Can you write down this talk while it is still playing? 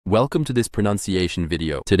Welcome to this pronunciation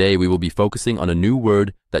video. Today we will be focusing on a new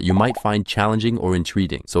word that you might find challenging or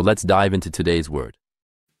intriguing. So let's dive into today's word.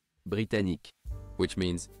 Britannique, which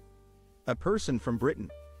means a person from Britain,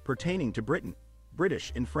 pertaining to Britain,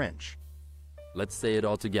 British in French. Let's say it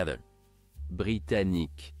all together.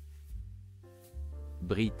 Britannique.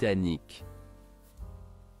 Britannique.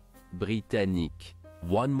 Britannique.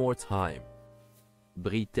 One more time.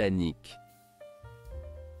 Britannique.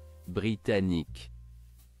 Britannique.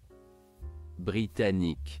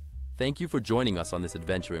 Britannique. Thank you for joining us on this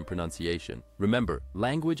adventure in pronunciation. Remember,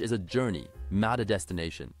 language is a journey, not a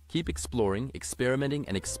destination. Keep exploring, experimenting,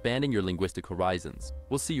 and expanding your linguistic horizons.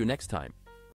 We'll see you next time.